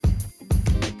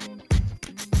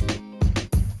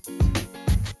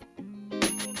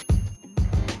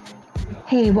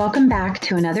Hey, welcome back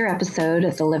to another episode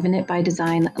of the Living It by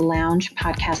Design Lounge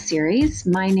podcast series.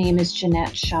 My name is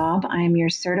Jeanette Schaub. I am your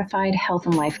certified health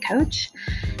and life coach,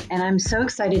 and I'm so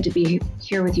excited to be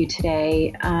here with you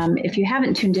today. If you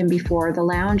haven't tuned in before, the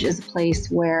Lounge is a place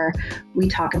where we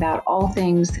talk about all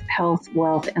things health,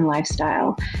 wealth, and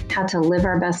lifestyle, how to live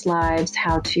our best lives,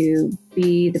 how to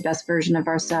be the best version of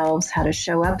ourselves, how to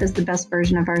show up as the best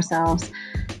version of ourselves,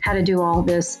 how to do all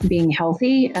this being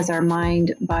healthy as our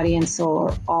mind, body, and soul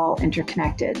are all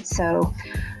interconnected. So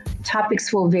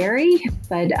topics will vary,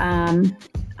 but I'm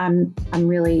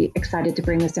really excited to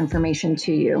bring this information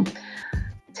to you.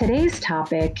 Today's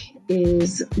topic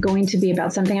is going to be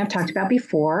about something I've talked about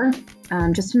before,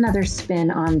 just another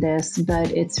spin on this, but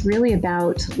it's really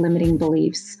about limiting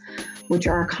beliefs, which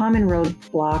are a common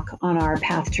roadblock on our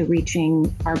path to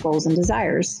reaching our goals and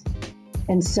desires.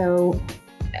 And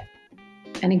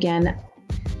again,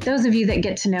 those of you that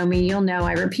get to know me, you'll know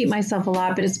I repeat myself a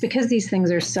lot, but it's because these things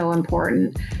are so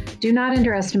important. Do not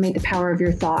underestimate the power of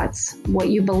your thoughts, what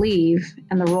you believe,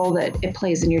 and the role that it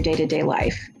plays in your day-to-day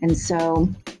life. And so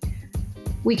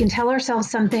we can tell ourselves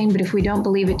something, but if we don't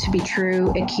believe it to be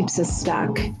true, it keeps us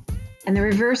stuck. And the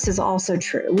reverse is also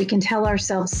true. We can tell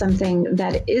ourselves something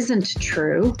that isn't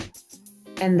true,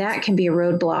 and that can be a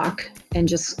roadblock and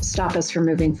just stop us from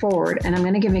moving forward. And I'm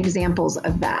going to give examples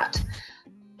of that.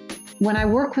 When I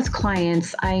work with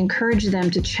clients, I encourage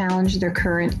them to challenge their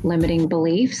current limiting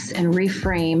beliefs and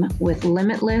reframe with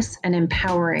limitless and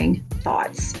empowering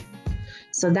thoughts.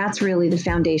 So that's really the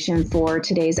foundation for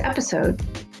today's episode.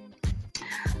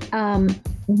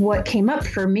 What came up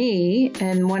for me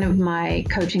in one of my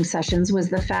coaching sessions was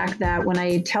the fact that when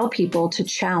I tell people to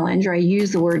challenge, or I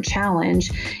use the word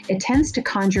challenge, it tends to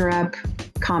conjure up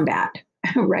combat,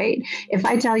 right? If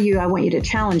I tell you I want you to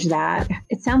challenge that,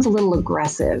 it sounds a little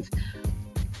aggressive.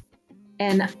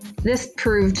 And this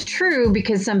proved true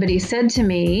because somebody said to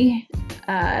me,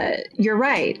 you're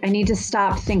right, I need to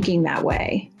stop thinking that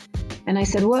way. And I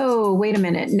said, whoa, wait a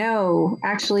minute. No,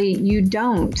 actually, you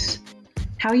don't.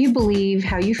 How you believe,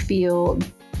 how you feel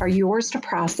are yours to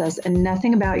process, and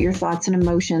nothing about your thoughts and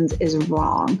emotions is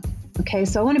wrong. Okay,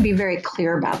 so I want to be very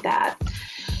clear about that.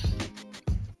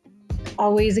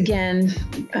 Always, again,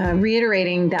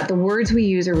 reiterating that the words we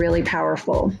use are really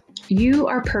powerful. You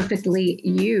are perfectly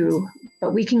you,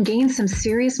 but we can gain some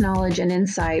serious knowledge and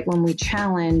insight when we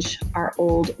challenge our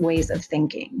old ways of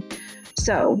thinking.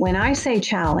 So when I say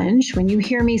challenge, when you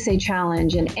hear me say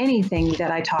challenge in anything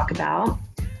that I talk about,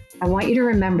 I want you to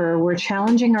remember we're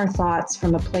challenging our thoughts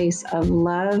from a place of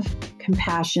love,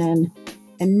 compassion,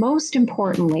 and most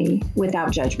importantly,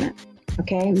 without judgment.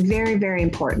 Okay, very, very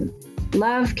important.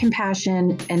 Love,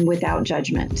 compassion, and without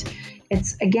judgment.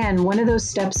 It's, again, one of those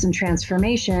steps in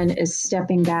transformation is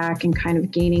stepping back and kind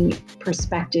of gaining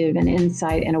perspective and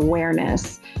insight and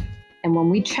awareness. And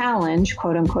when we challenge,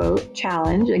 quote unquote,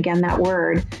 challenge, again, that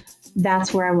word,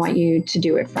 that's where I want you to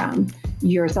do it from.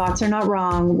 Your thoughts are not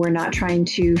wrong. We're not trying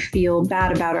to feel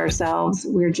bad about ourselves.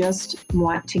 We just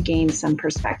want to gain some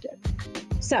perspective.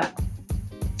 So,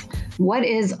 what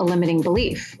is a limiting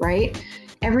belief, right?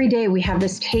 Every day we have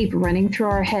this tape running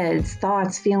through our heads,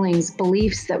 thoughts, feelings,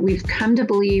 beliefs that we've come to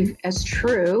believe as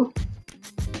true,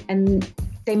 and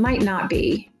they might not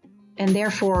be, and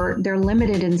therefore they're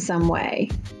limited in some way.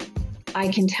 I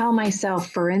can tell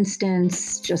myself, for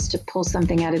instance, just to pull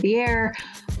something out of the air,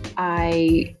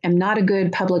 I am not a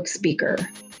good public speaker.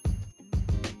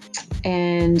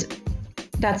 And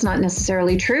that's not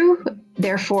necessarily true.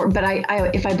 Therefore, but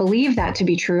if I believe that to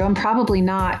be true, I'm probably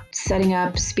not setting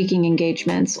up speaking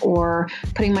engagements or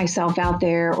putting myself out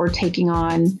there or taking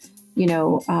on,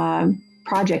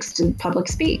 projects to public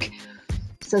speak.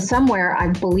 So somewhere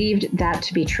I've believed that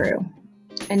to be true.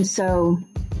 And so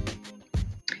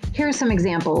here are some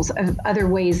examples of other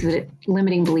ways that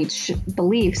limiting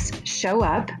beliefs show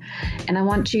up. And I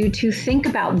want you to think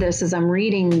about this as I'm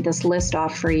reading this list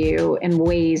off for you in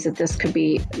ways that this could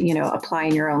be, apply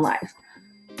in your own life.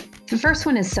 The first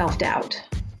one is self-doubt.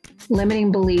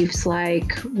 Limiting beliefs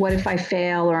like, what if I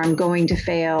fail or I'm going to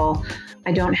fail?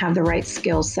 I don't have the right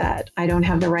skill set. I don't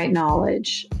have the right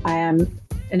knowledge. I am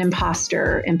an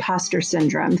imposter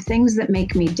syndrome, things that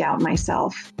make me doubt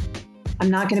myself. I'm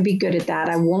not going to be good at that.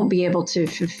 I won't be able to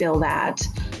fulfill that.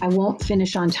 I won't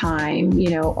finish on time,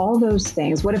 all those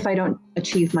things. What if I don't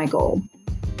achieve my goal?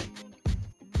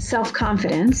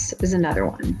 Self-confidence is another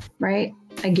one, right?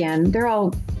 Again, they're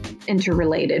all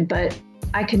interrelated, but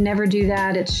I could never do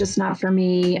that. It's just not for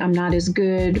me. I'm not as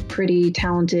good, pretty,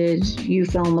 talented, you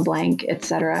fill in the blank,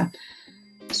 etc.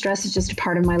 Stress is just a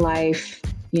part of my life.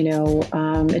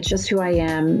 It's just who I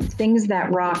am. Things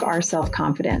that rock our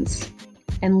self-confidence.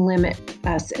 and limit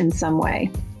us in some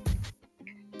way.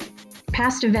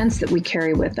 Past events that we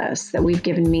carry with us, that we've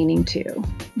given meaning to.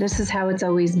 This is how it's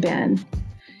always been.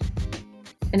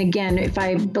 And again, if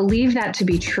I believe that to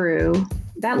be true,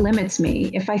 that limits me.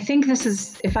 If I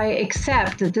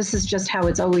accept that this is just how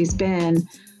it's always been,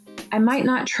 I might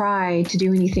not try to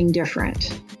do anything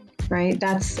different, right?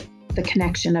 That's the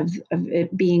connection of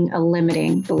it being a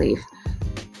limiting belief.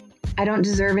 I don't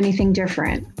deserve anything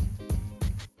different.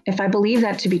 If I believe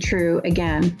that to be true,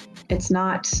 again, it's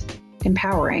not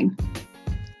empowering.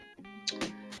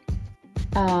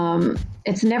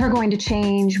 It's never going to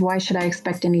change. Why should I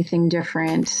expect anything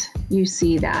different? You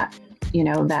see that,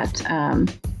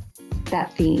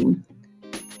 that theme.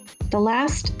 The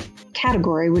last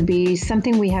category would be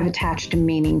something we have attached a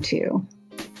meaning to.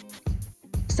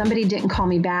 Somebody didn't call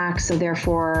me back, so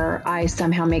therefore I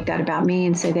somehow make that about me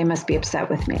and say they must be upset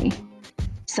with me.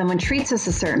 Someone treats us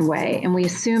a certain way and we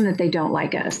assume that they don't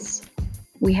like us.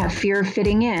 We have fear of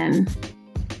fitting in,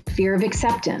 fear of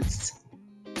acceptance,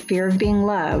 fear of being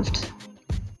loved.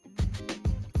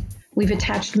 We've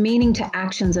attached meaning to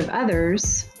actions of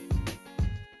others,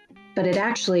 but it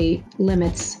actually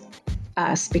limits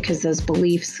us because those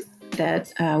beliefs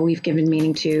that we've given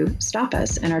meaning to stop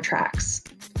us in our tracks.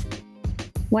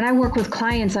 When I work with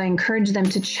clients, I encourage them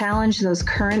to challenge those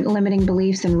current limiting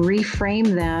beliefs and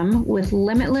reframe them with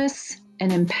limitless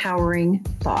and empowering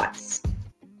thoughts.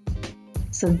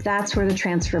 So that's where the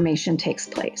transformation takes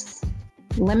place.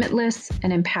 Limitless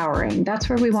and empowering. That's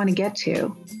where we want to get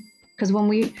to. Because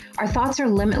when our thoughts are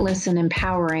limitless and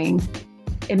empowering,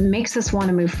 it makes us want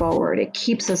to move forward. It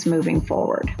keeps us moving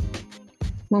forward.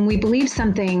 When we believe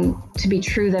something to be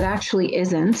true that actually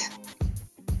isn't,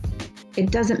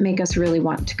 it doesn't make us really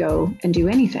want to go and do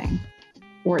anything,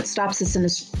 or it stops us in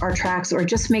our tracks, or it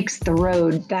just makes the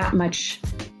road that much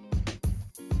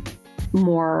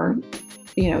more,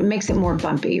 it makes it more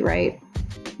bumpy, right?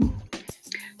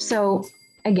 So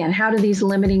again, how do these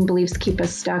limiting beliefs keep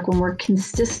us stuck? When we're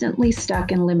consistently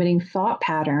stuck in limiting thought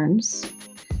patterns,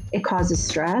 it causes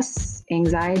stress,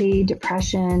 anxiety,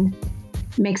 depression,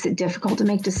 makes it difficult to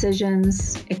make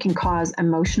decisions. It can cause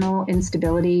emotional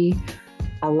instability,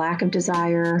 a lack of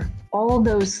desire. All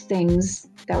those things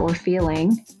that we're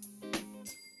feeling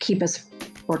keep us,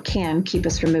 or can keep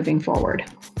us from moving forward.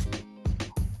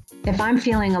 If I'm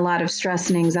feeling a lot of stress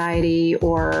and anxiety,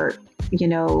 or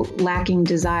lacking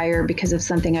desire because of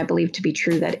something I believe to be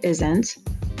true that isn't,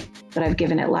 but I've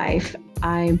given it life,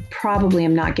 I probably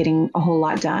am not getting a whole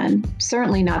lot done.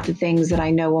 Certainly not the things that I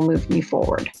know will move me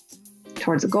forward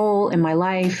towards a goal in my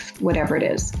life, whatever it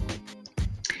is.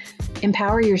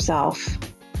 Empower yourself.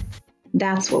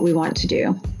 That's what we want to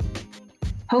do.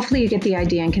 Hopefully you get the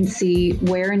idea and can see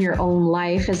where in your own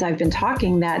life, as I've been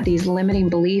talking, that these limiting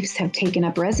beliefs have taken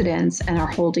up residence and are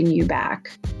holding you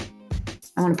back.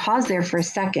 I want to pause there for a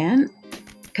second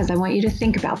because I want you to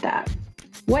think about that.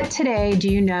 What today do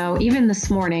you know, even this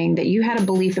morning, that you had a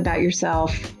belief about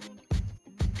yourself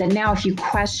that now if you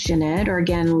question it, or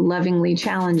again, lovingly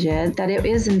challenge it, that it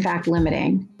is in fact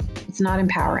limiting? It's not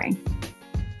empowering.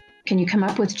 Can you come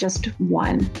up with just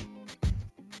one?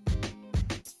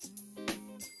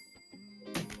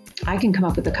 I can come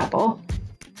up with a couple.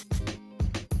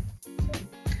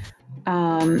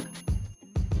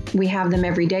 We have them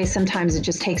every day. Sometimes it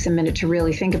just takes a minute to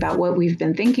really think about what we've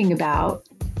been thinking about.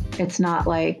 It's not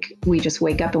like we just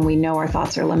wake up and we know our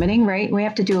thoughts are limiting, right? We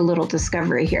have to do a little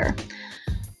discovery here.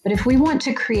 But if we want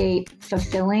to create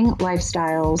fulfilling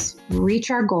lifestyles, reach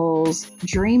our goals,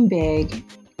 dream big,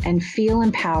 and feel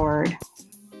empowered,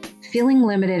 feeling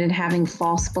limited and having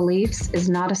false beliefs is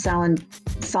not a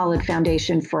solid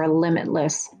foundation for a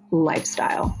limitless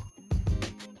lifestyle.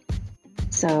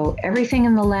 So everything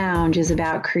in the lounge is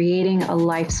about creating a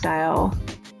lifestyle.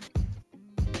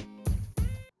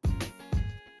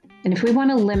 And if we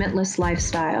want a limitless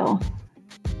lifestyle,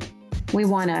 we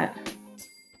want to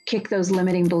kick those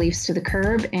limiting beliefs to the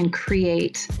curb and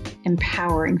create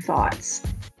empowering thoughts.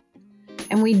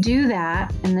 And we do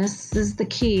that, and this is the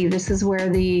key. This is where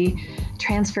the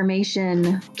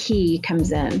transformation key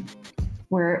comes in,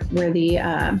 where the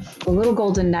little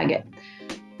golden nugget.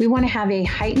 We want to have a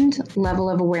heightened level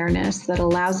of awareness that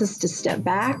allows us to step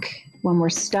back when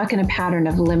we're stuck in a pattern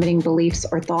of limiting beliefs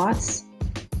or thoughts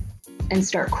and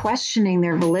start questioning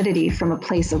their validity from a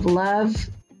place of love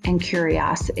and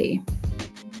curiosity.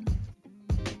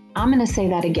 I'm going to say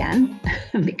that again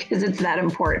because it's that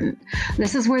important.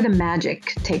 This is where the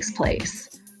magic takes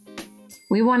place.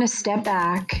 We want to step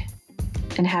back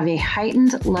and have a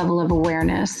heightened level of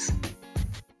awareness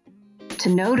to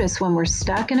notice when we're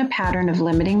stuck in a pattern of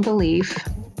limiting belief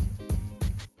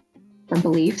or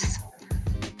beliefs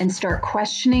and start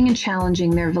questioning and challenging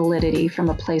their validity from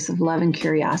a place of love and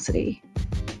curiosity.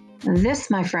 This,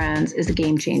 my friends, is a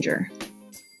game changer.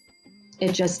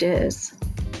 It just is.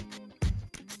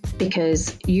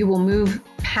 Because you will move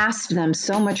past them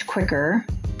so much quicker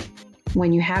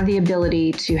when you have the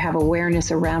ability to have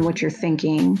awareness around what you're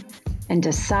thinking and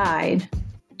decide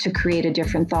to create a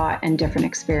different thought and different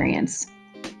experience,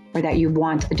 or that you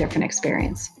want a different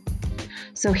experience.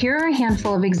 So here are a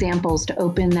handful of examples to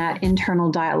open that internal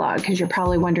dialogue, because you're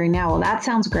probably wondering now, well, that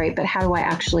sounds great, but how do I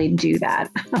actually do that?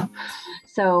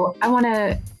 So I want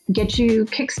to get you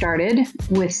kickstarted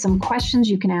with some questions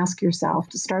you can ask yourself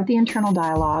to start the internal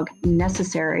dialogue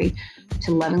necessary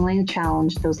to lovingly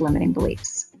challenge those limiting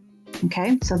beliefs.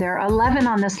 Okay, so there are 11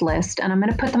 on this list, and I'm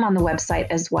going to put them on the website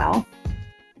as well.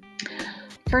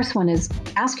 First one is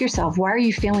ask yourself, why are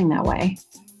you feeling that way?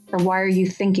 Or why are you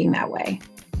thinking that way?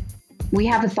 We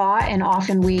have a thought and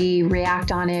often we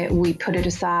react on it, we put it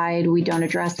aside, we don't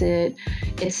address it,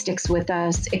 it sticks with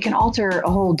us. It can alter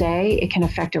a whole day, it can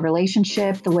affect a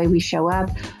relationship, the way we show up.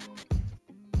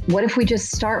 What if we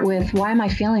just start with, why am I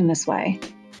feeling this way?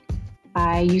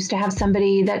 I used to have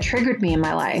somebody that triggered me in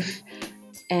my life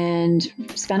and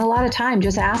spent a lot of time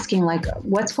just asking, like,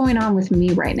 what's going on with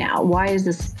me right now? Why is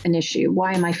this an issue?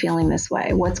 Why am I feeling this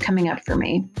way? What's coming up for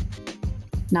me?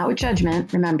 Not with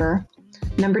judgment, remember.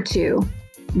 Number 2,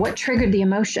 what triggered the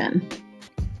emotion?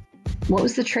 What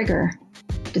was the trigger?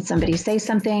 Did somebody say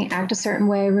something, act a certain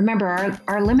way? Remember,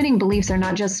 our limiting beliefs are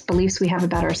not just beliefs we have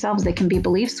about ourselves. They can be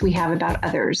beliefs we have about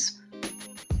others.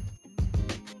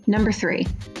 Number 3,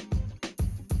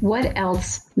 what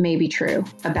else may be true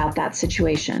about that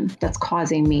situation that's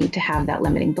causing me to have that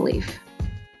limiting belief?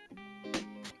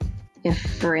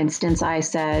 If, for instance, I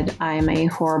said I'm a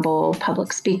horrible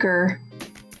public speaker,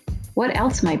 what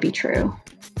else might be true?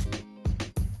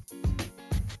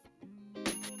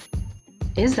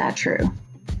 Is that true?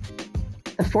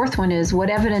 The 4th one is, what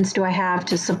evidence do I have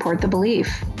to support the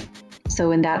belief?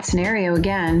 So in that scenario,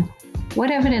 again,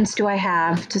 what evidence do I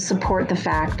have to support the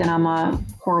fact that I'm a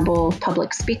horrible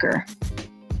public speaker?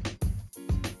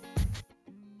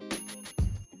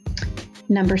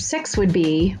 Number 6 would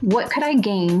be, what could I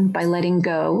gain by letting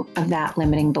go of that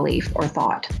limiting belief or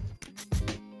thought?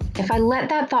 If I let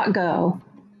that thought go,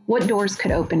 what doors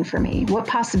could open for me? What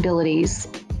possibilities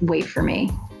wait for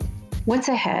me? What's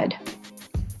ahead?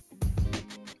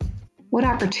 What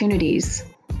opportunities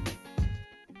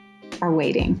are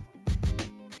waiting?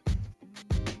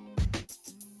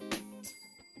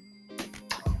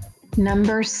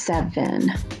 Number 7,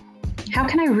 how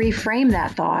can I reframe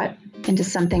that thought into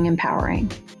something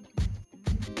empowering?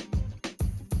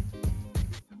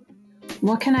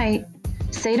 What can I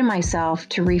say to myself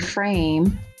to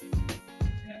reframe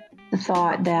the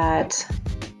thought that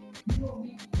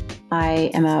I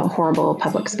am a horrible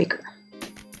public speaker?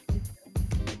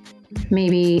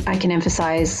 Maybe I can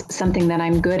emphasize something that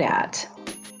I'm good at.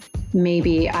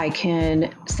 Maybe I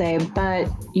can say, but,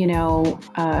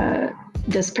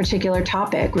 this particular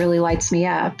topic really lights me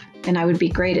up, and I would be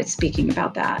great at speaking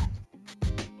about that.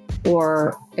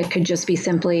 Or it could just be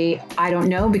simply, I don't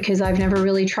know because I've never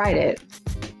really tried it.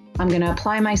 I'm going to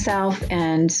apply myself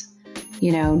and,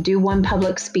 do one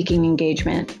public speaking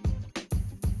engagement.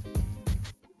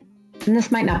 And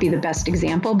this might not be the best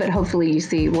example, but hopefully you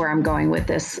see where I'm going with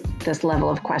this level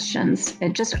of questions.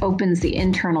 It just opens the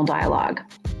internal dialogue.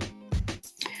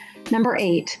 Number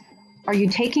 8, are you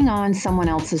taking on someone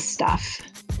else's stuff?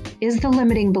 Is the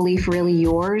limiting belief really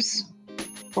yours?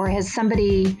 Or has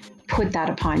somebody put that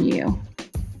upon you?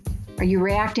 Are you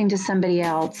reacting to somebody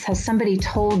else? Has somebody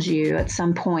told you at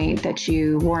some point that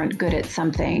you weren't good at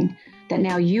something that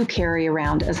now you carry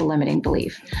around as a limiting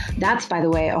belief? That's, by the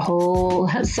way, a whole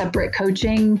separate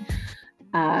coaching,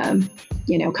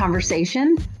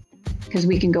 conversation, because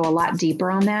we can go a lot deeper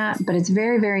on that, but it's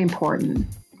very, very important.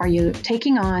 Are you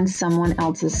taking on someone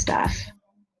else's stuff?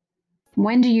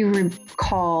 When do you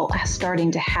recall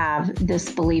starting to have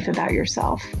this belief about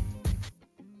yourself?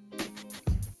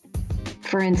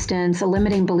 For instance, a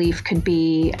limiting belief could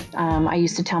be, I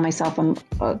used to call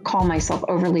myself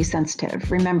overly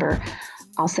sensitive. Remember,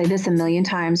 I'll say this a million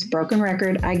times, broken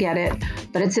record, I get it,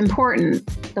 but it's important.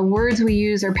 The words we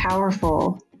use are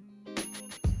powerful.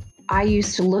 I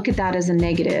used to look at that as a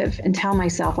negative and tell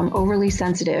myself I'm overly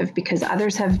sensitive because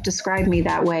others have described me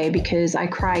that way, because I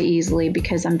cry easily,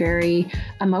 because I'm very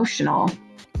emotional.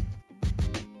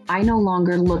 I no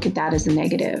longer look at that as a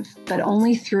negative, but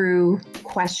only through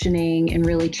questioning and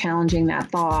really challenging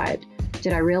that thought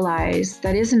did I realize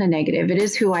that isn't a negative. It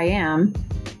is who I am.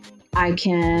 I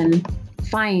can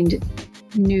find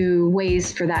new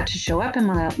ways for that to show up in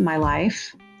my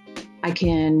life. I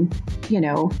can,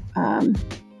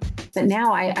 but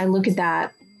now I look at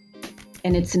that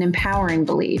and it's an empowering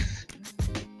belief.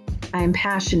 I am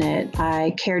passionate.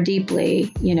 I care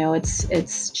deeply.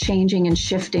 It's changing and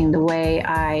shifting the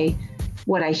way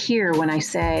what I hear when I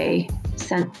say,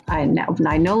 I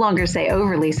no longer say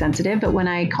overly sensitive, but when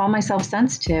I call myself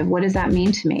sensitive, what does that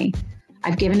mean to me?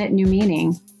 I've given it new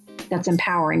meaning that's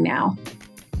empowering now.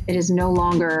 It is no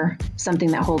longer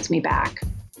something that holds me back.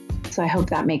 So I hope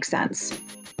that makes sense.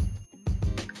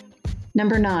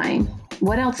 Number 9,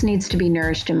 what else needs to be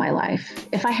nourished in my life?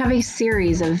 If I have a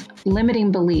series of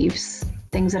limiting beliefs,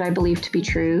 things that I believe to be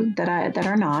true that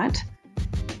are not,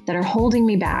 that are holding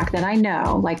me back, that I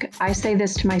know, like I say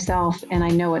this to myself and I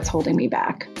know it's holding me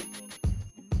back.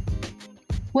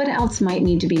 What else might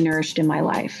need to be nourished in my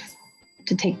life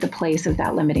to take the place of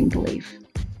that limiting belief?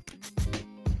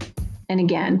 And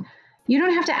again, you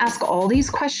don't have to ask all these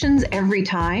questions every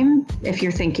time if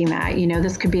you're thinking that,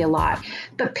 this could be a lot,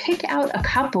 but pick out a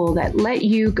couple that let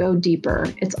you go deeper.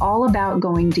 It's all about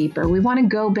going deeper. We want to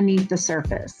go beneath the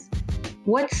surface.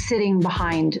 What's sitting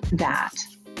behind that?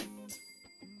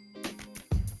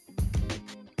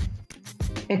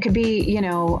 It could be,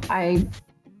 I'm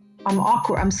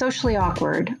awkward. I'm socially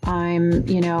awkward. I'm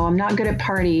not good at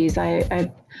parties.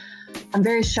 I'm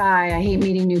very shy. I hate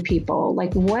meeting new people.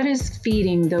 Like, what is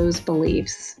feeding those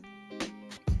beliefs?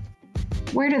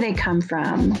 Where do they come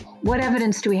from? What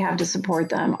evidence do we have to support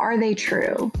them? Are they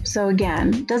true? So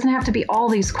again, it doesn't have to be all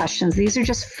these questions. These are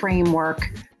just framework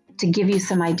to give you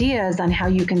some ideas on how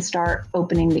you can start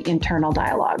opening the internal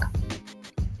dialogue.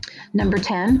 Number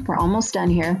 10, we're almost done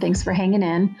here. Thanks for hanging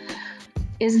in.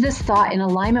 Is this thought in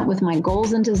alignment with my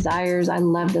goals and desires? I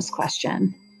love this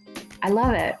question. I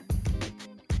love it.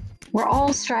 We're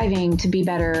all striving to be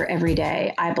better every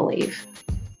day, I believe.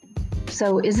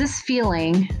 So is this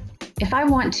feeling, if I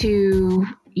want to,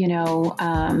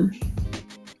 I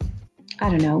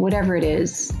don't know, whatever it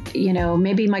is,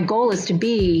 maybe my goal is to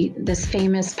be this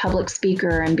famous public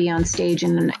speaker and be on stage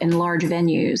in large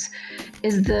venues.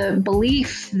 Is the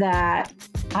belief that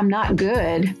I'm not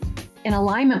good in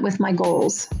alignment with my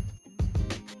goals?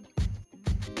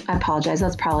 I apologize.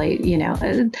 That's probably,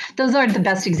 those aren't the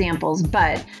best examples,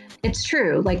 but it's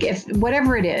true. Like if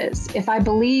whatever it is, if I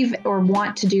believe or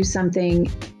want to do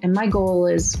something and my goal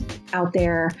is out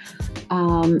there,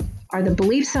 are the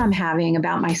beliefs that I'm having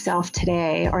about myself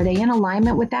today, are they in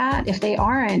alignment with that? If they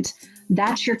aren't,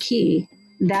 that's your key.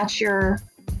 That's your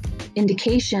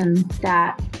indication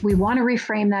that we want to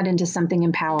reframe that into something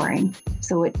empowering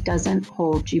so it doesn't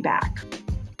hold you back.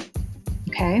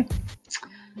 Okay.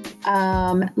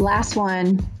 Last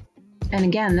one. And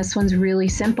again, this one's really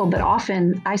simple, but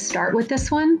often I start with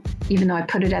this one, even though I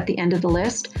put it at the end of the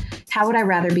list. How would I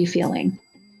rather be feeling?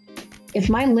 If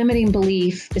my limiting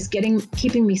belief is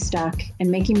keeping me stuck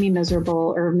and making me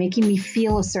miserable or making me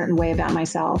feel a certain way about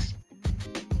myself,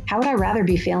 how would I rather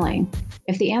be feeling?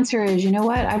 If the answer is, you know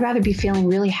what, I'd rather be feeling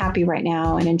really happy right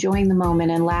now and enjoying the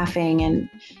moment and laughing and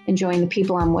enjoying the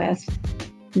people I'm with,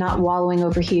 not wallowing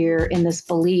over here in this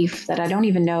belief that I don't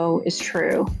even know is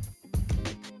true.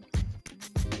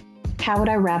 How would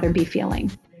I rather be feeling?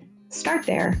 Start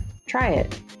there. Try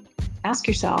it. Ask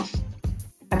yourself.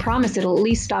 I promise it'll at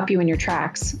least stop you in your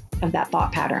tracks of that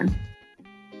thought pattern.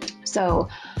 So,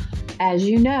 as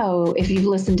you know, if you've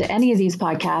listened to any of these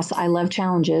podcasts, I love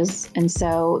challenges. And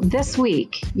so this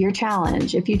week, your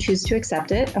challenge, if you choose to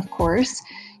accept it, of course,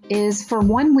 is for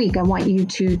 1 week, I want you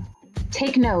to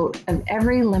take note of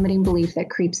every limiting belief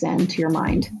that creeps into your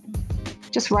mind.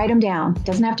 Just write them down.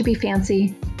 Doesn't have to be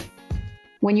fancy.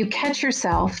 When you catch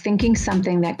yourself thinking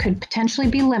something that could potentially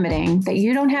be limiting, that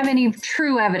you don't have any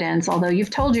true evidence, although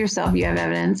you've told yourself you have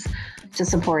evidence to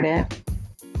support it,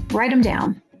 write them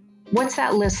down. What's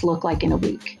that list look like in a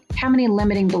week? How many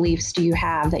limiting beliefs do you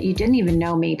have that you didn't even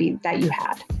know maybe that you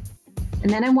had?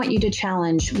 And then I want you to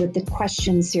challenge with the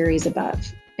question series above.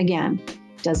 Again,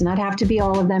 does not have to be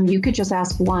all of them. You could just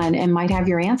ask one and might have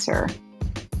your answer.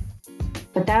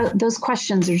 But those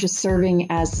questions are just serving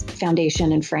as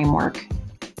foundation and framework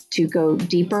to go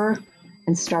deeper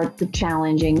and start the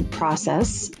challenging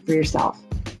process for yourself.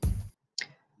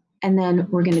 And then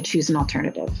we're going to choose an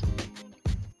alternative.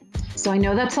 So I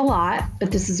know that's a lot, but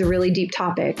this is a really deep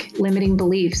topic. Limiting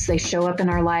beliefs, they show up in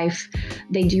our life.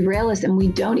 They derail us and we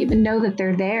don't even know that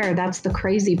they're there. That's the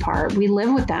crazy part. We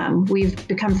live with them. We've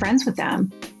become friends with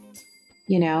them.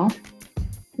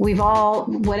 We've all,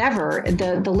 whatever,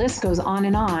 the list goes on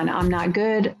and on. I'm not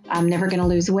good. I'm never going to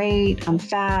lose weight. I'm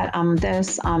fat. I'm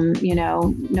this.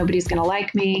 Nobody's going to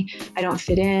like me. I don't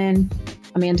fit in.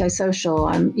 I'm antisocial.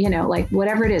 I'm, like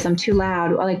whatever it is, I'm too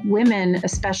loud. Like women,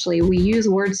 especially, we use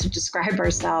words to describe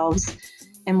ourselves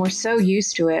and we're so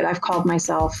used to it. I've called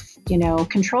myself,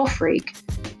 control freak.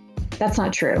 That's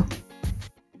not true.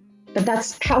 But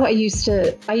that's how I used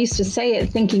to say it,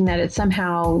 thinking that it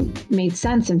somehow made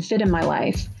sense and fit in my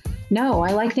life. No,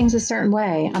 I like things a certain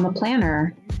way. I'm a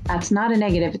planner. That's not a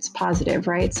negative, it's positive,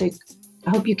 right? So I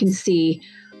hope you can see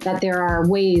that there are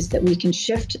ways that we can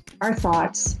shift our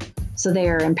thoughts so they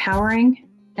are empowering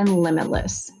and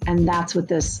limitless. And that's what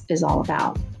this is all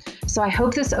about. So I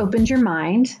hope this opened your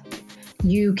mind.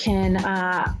 You can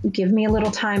give me a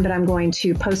little time, but I'm going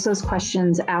to post those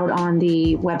questions out on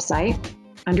the website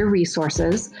under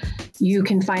resources. You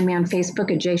can find me on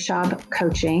Facebook at J. Schaub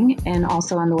Coaching and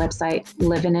also on the website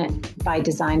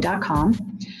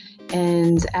livingitbydesign.com.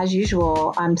 And as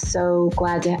usual, I'm so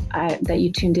glad that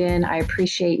you tuned in. I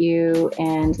appreciate you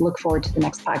and look forward to the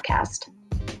next podcast.